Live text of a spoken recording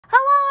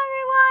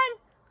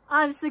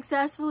I've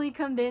successfully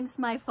convinced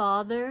my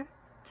father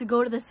to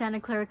go to the Santa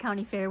Clara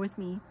County Fair with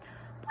me.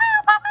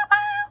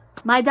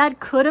 My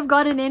dad could have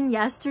gotten in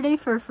yesterday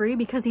for free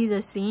because he's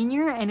a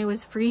senior and it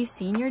was free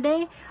senior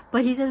day,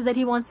 but he says that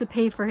he wants to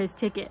pay for his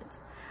tickets.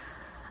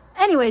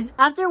 Anyways,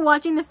 after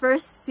watching the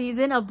first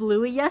season of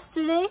Bluey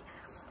yesterday,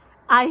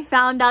 I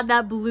found out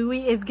that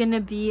Bluey is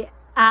gonna be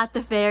at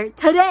the fair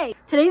today.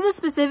 Today's a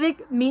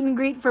specific meet and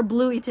greet for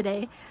Bluey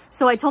today.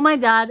 So I told my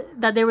dad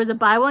that there was a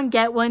buy one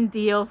get one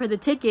deal for the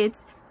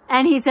tickets,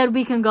 and he said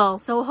we can go.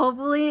 So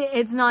hopefully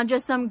it's not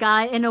just some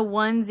guy in a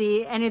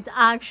onesie and it's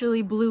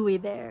actually Bluey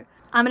there.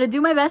 I'm gonna do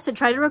my best to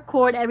try to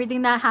record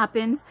everything that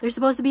happens. There's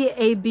supposed to be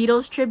a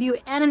Beatles tribute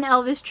and an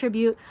Elvis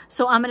tribute,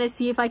 so I'm gonna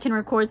see if I can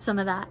record some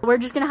of that. We're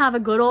just gonna have a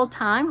good old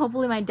time.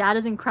 Hopefully my dad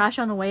doesn't crash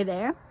on the way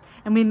there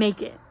and we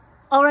make it.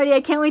 Alrighty,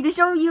 I can't wait to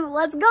show you.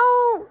 Let's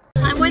go!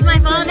 I'm with my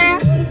father.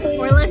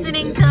 We're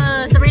listening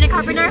to Sabrina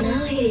Carpenter.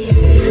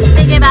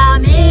 Think about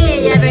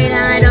me every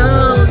night.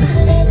 Oh.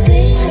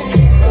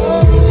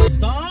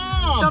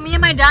 So me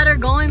and my dad are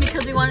going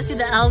because we want to see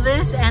the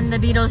Elvis and the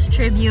Beatles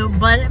tribute,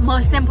 but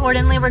most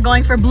importantly, we're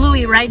going for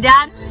Bluey, right,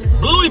 Dad?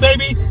 Bluey,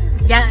 baby!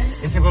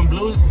 Yes. Is it from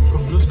Blue's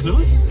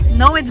Clues?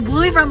 No, it's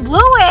Bluey from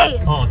Bluey!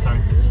 Oh,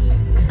 sorry.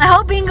 I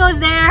hope Bingo's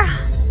there.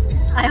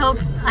 I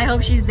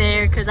hope she's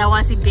there because I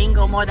want to see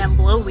Bingo more than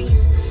Bluey.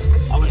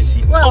 I want to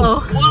see. Whoa!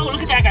 Oh, whoa!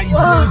 Look at that guy! You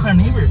see him with our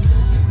neighbor.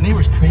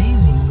 Neighbor's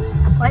crazy.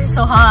 Why is it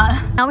so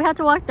hot? Now we have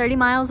to walk 30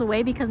 miles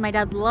away because my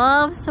dad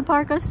loves to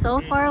park us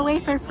so far away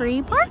for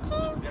free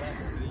parking.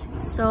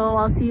 So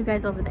I'll see you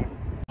guys over there.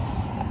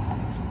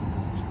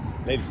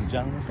 Ladies and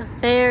gentlemen, the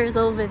fair is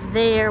over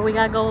there. We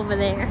gotta go over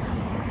there.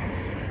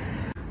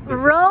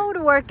 Road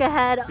work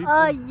ahead.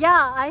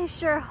 Yeah, I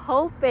sure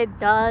hope it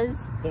does.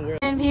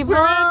 And people,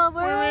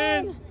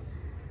 we're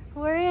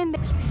in.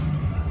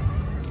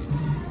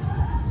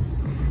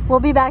 We'll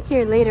be back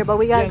here later, but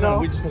we gotta go. No,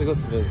 we just gotta go to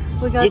the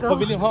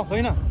pavilion hall.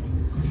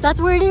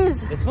 That's where it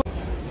is. Let's go.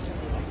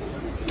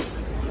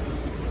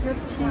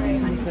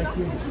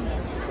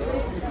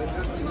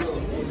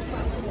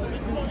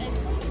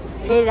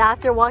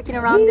 After walking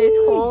around this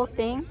whole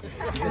thing,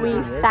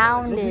 we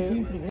found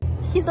it.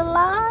 He's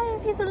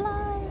alive! He's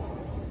alive!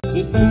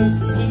 It took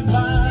me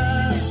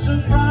by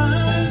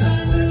surprise.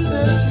 I knew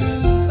that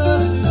you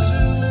felt it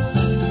too.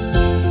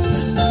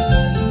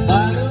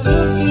 By the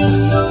look in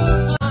your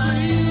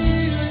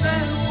eyes,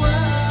 that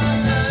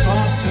was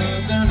softer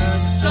than a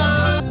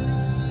sun.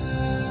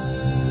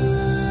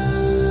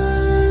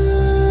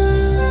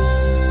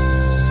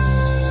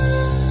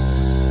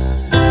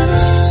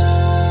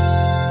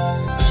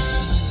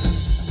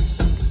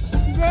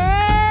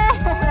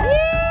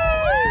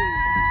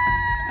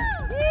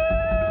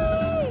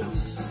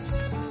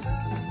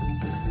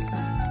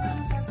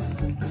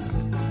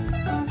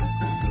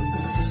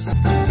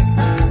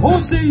 Oh,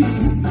 see,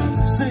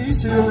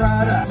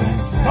 right out.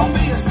 Don't be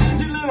a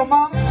stingy little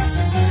mama.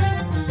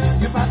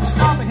 You're about to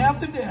stop me half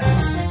to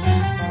death.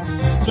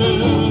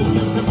 You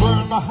can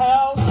burn my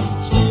house,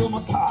 steal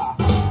my car,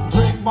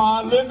 drink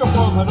my liquor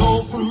from an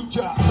old fruit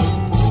jar.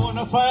 Doing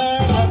the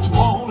thing that you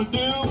wanna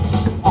do.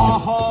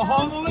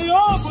 Only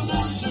open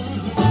them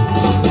shoes.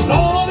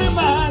 Lordy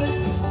mighty,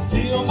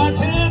 feel my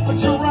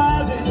temperature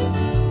rising.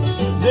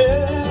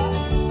 Yeah,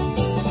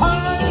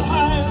 higher and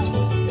higher,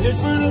 it's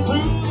burning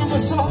through my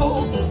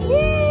soul.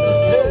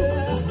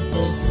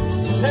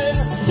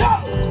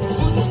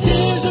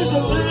 There's a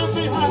land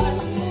behind.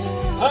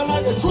 I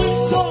like a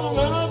sweet song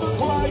of a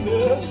choir,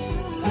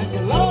 and a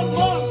lot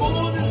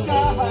more than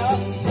sky high.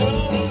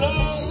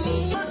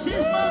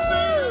 She's my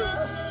baby,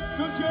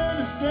 don't you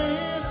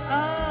understand?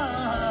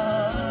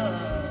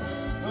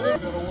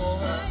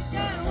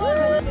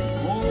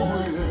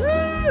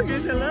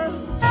 Get the love.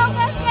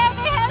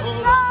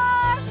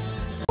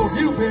 Oh,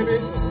 you, baby,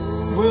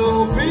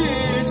 will be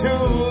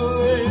too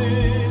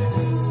late.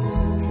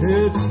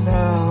 It's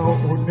now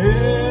or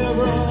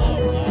never.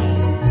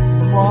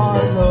 My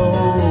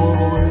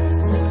Lord,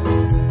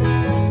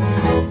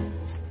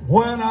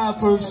 when I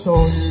first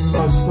saw you,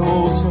 I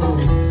saw so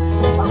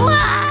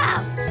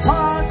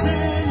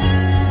touching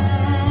you,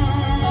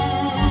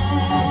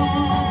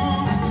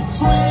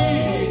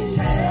 sweet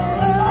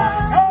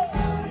Caroline.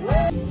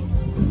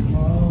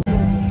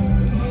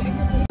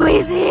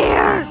 Who's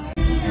here?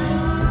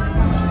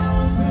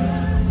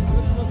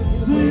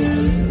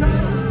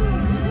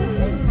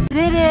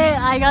 Did it!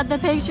 I got the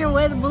picture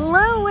with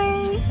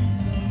Bluey.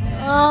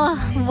 Oh,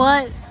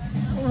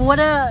 what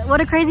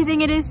a crazy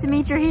thing it is to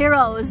meet your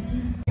heroes.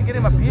 Get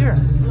him up here.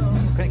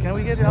 Can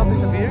we get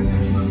Elvis up here?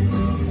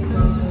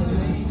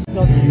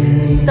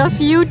 The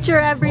future,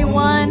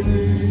 everyone.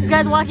 This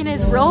guy's walking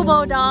his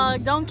robo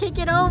dog. Don't kick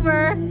it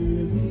over.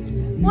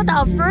 What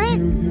the frick?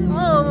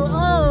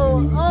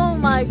 Oh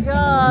my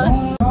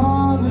god.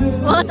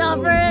 What the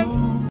frick?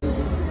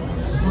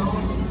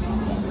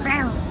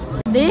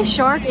 This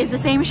shark is the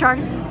same shark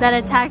that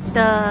attacked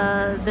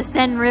the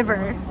Seine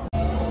River.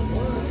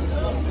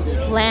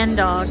 Land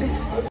dog.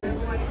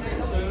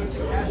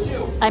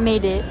 I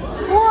made it.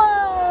 Whoa!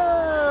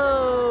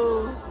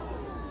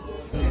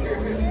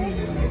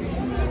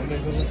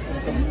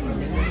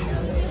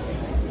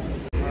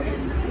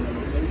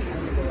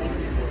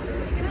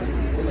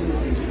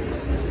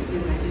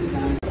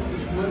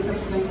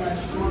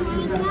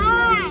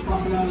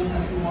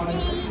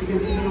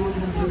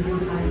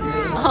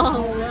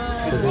 Oh,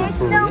 right. There's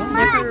so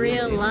much. For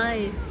real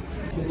life.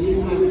 Did you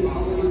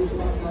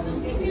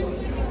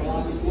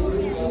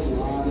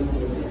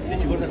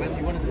go to the bathroom?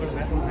 You wanted to go to the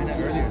bathroom right now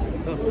earlier.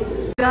 Look.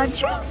 Got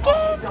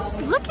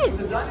trinkets. Look at.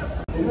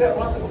 You have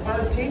lots of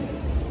hard teeth.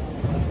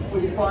 That's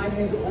where you find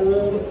these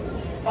old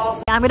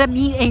fossils. I'm gonna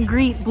meet and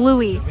greet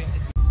Bluey.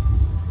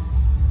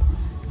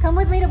 Come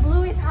with me to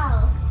Bluey's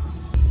house.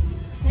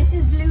 This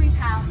is Bluey's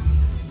house.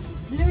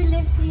 Bluey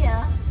lives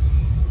here.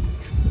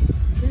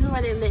 This is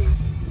where they live.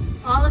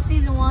 All of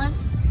season 1,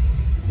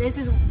 this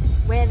is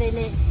where they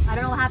live. I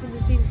don't know what happens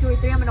in season 2 or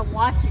 3. I'm gonna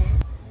watch it.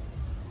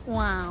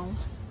 Wow.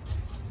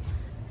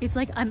 It's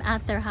like I'm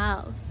at their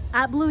house.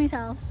 At Bluey's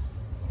house.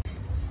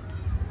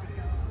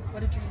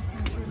 What a dream.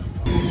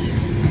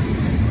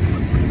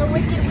 The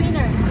wicked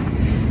wiener.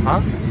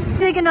 Huh?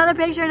 Take another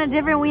picture in a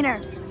different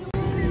wiener.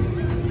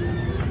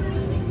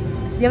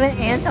 You have an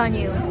ant on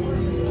you.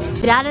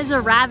 Dad is a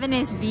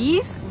ravenous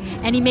beast,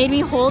 and he made me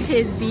hold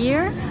his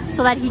beer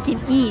so that he can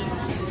eat.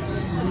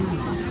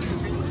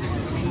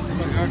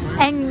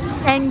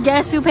 And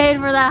guess who paid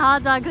for that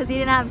hot dog because he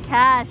didn't have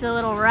cash, the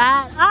little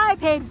rat? I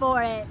paid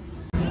for it.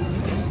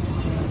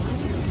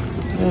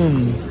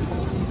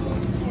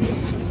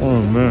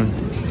 Oh man.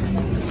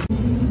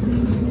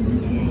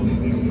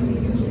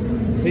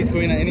 Please go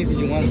in at anything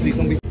you want. Please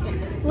don't be.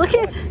 Look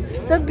at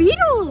the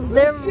Beatles.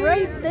 They're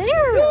right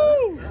there.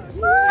 Woo!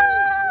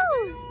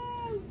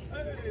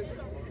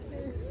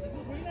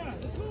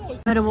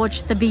 I'm gonna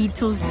watch the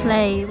Beatles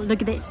play.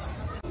 Look at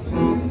this.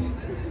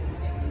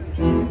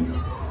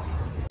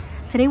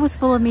 Today was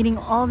full of meeting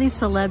all these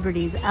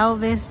celebrities.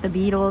 Elvis, the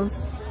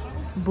Beatles,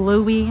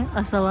 Bluey,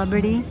 a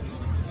celebrity.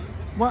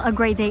 What a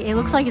great day. It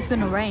looks like it's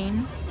gonna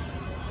rain.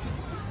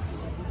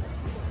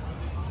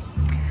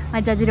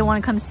 My dad didn't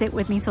want to come sit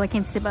with me, so I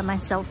came sit by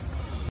myself.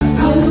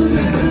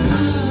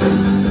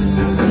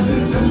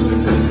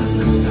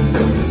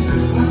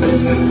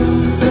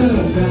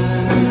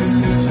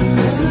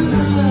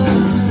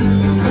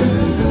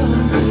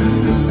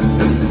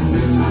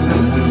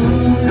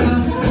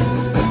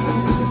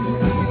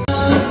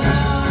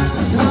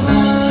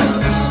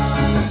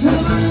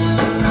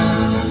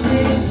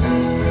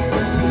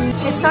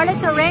 It started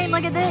to rain,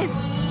 look at this.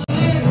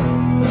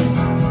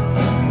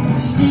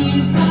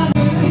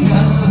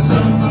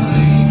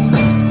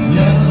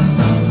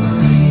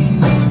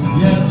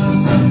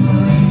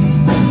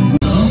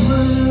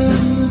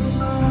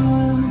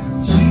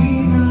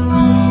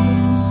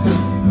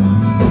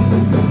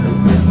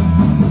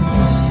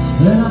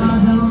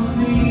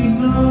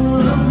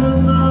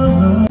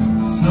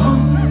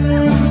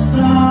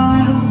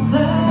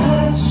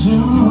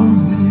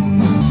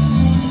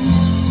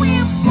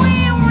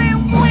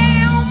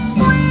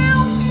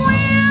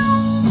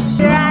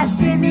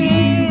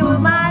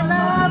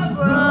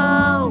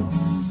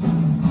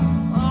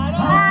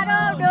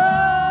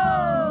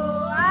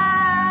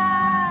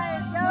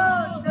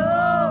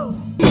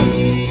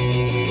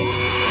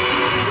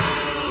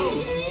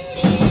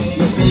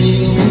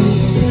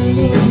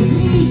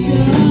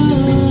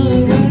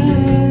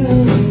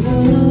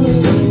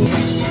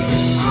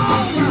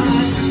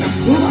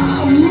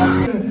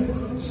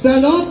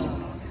 Stand up,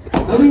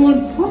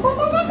 everyone.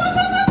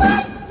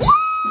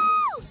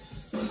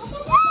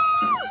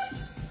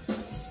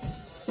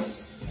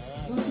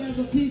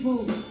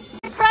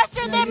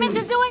 Pressure them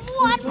into doing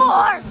one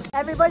more.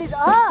 Everybody's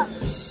up.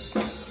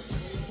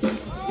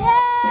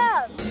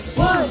 Yeah.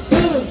 1,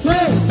 2, 3.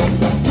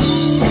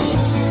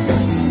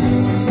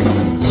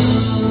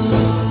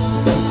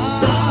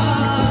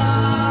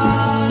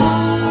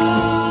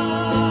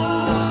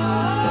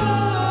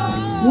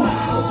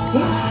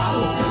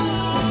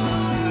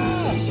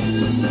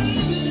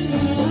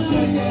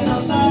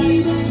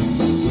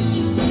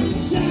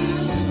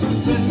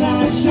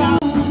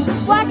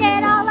 Work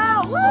it all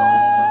out. Woo!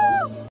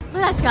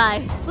 Look at that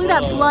sky. Look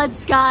at that blood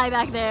sky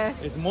back there.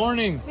 It's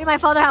morning. Me and my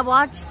father have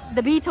watched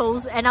the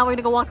Beatles, and now we're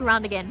gonna go walk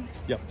around again.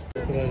 Yep.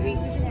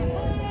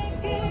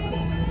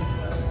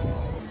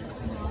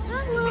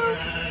 Hello.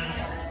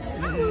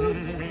 Hello.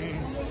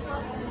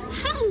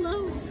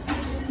 Hello.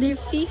 They're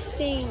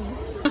feasting.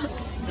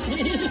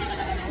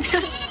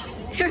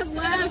 They're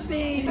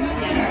laughing.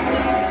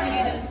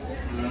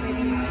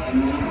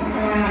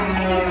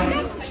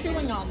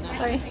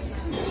 Sorry.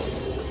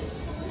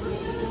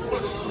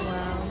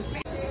 Wow.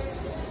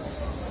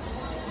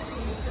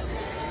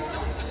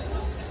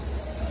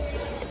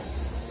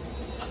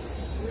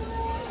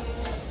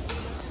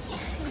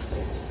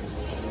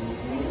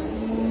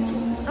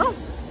 Oh.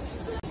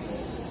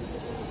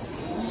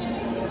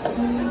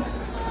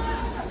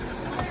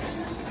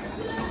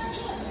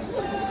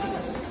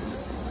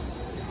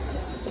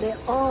 They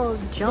all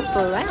jump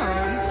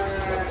around.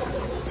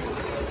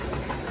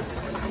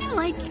 I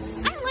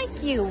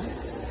like you.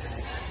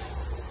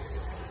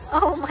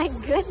 Oh my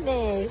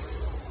goodness.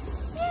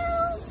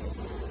 Meow.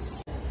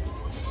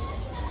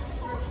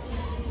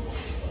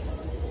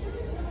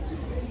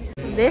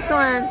 This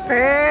one's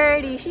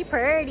pretty. She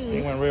pretty.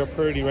 They went real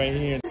pretty right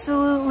here.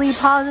 Absolutely,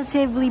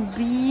 positively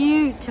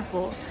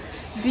beautiful.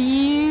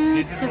 Beautiful.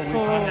 This is what we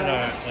found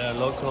at our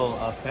local called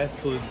fast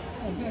food.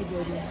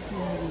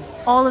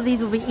 All of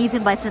these will be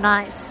eaten by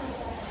tonight.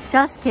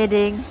 Just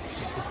kidding.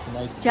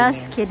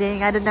 Just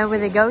kidding. I don't know where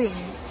they're going.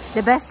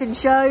 The best in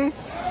show,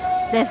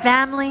 their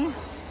family.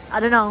 I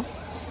don't know.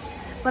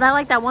 But I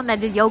like that one that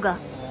did yoga.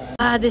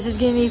 This is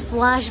giving me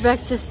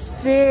flashbacks to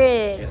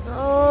Spirit.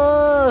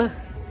 Oh.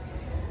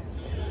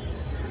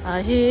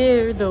 I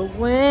hear the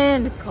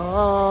wind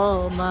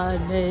call my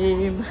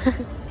name.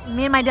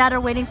 Me and my dad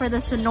are waiting for the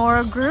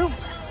Sonora group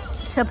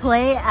to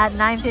play at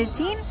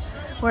 9:15.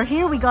 We're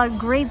here, we got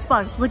great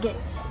spots. Look it.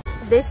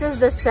 This is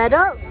the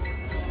setup.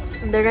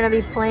 They're gonna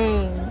be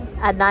playing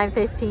at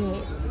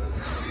 9:15.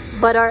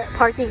 But our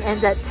parking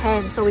ends at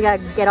 10, so we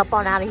gotta get up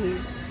on out of here.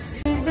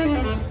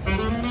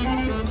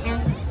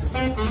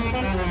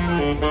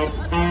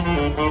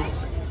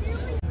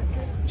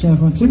 Check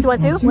 1 2 1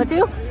 2 1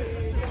 2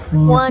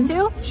 1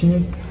 2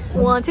 check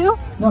 1 2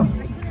 no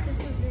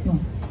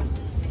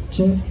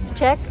check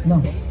check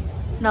no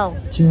no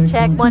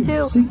check 1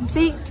 2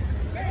 see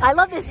I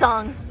love this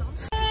song.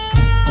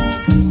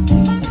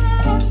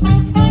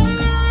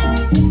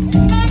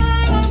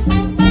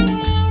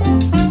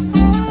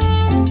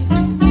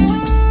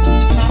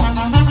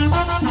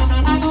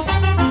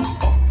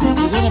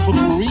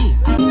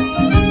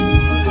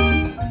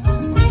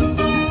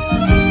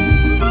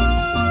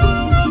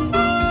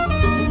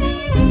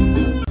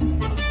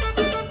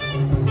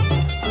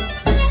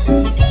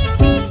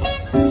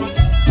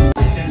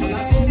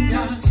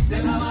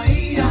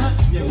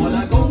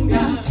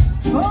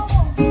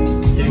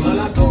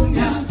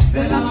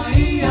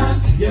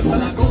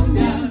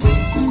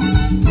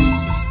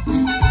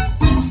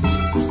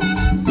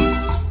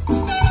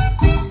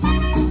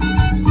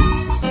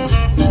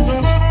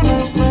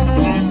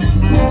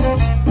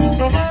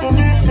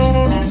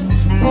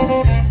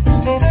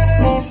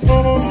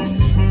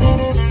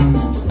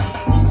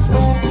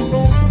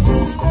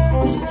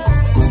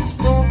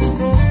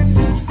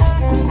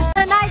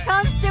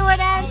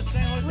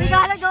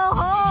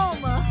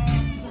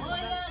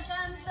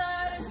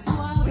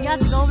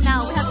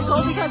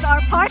 Because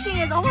our parking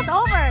is almost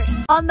over.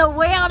 On the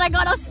way out, I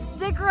got a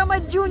sticker. I'm a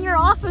junior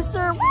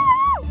officer.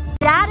 Woo!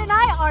 Dad and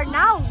I are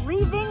now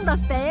leaving the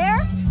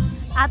fair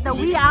at the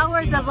wee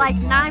hours of like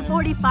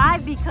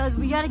 9:45 because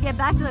we gotta get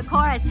back to the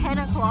car at 10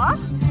 o'clock.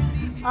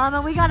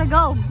 And we gotta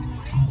go.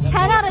 10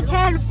 out of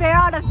 10, fair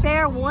out of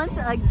fair once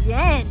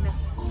again.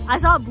 I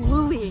saw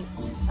Bluey.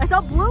 I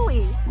saw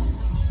Bluey.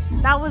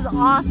 That was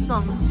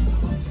awesome.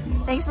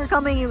 Thanks for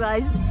coming, you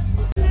guys.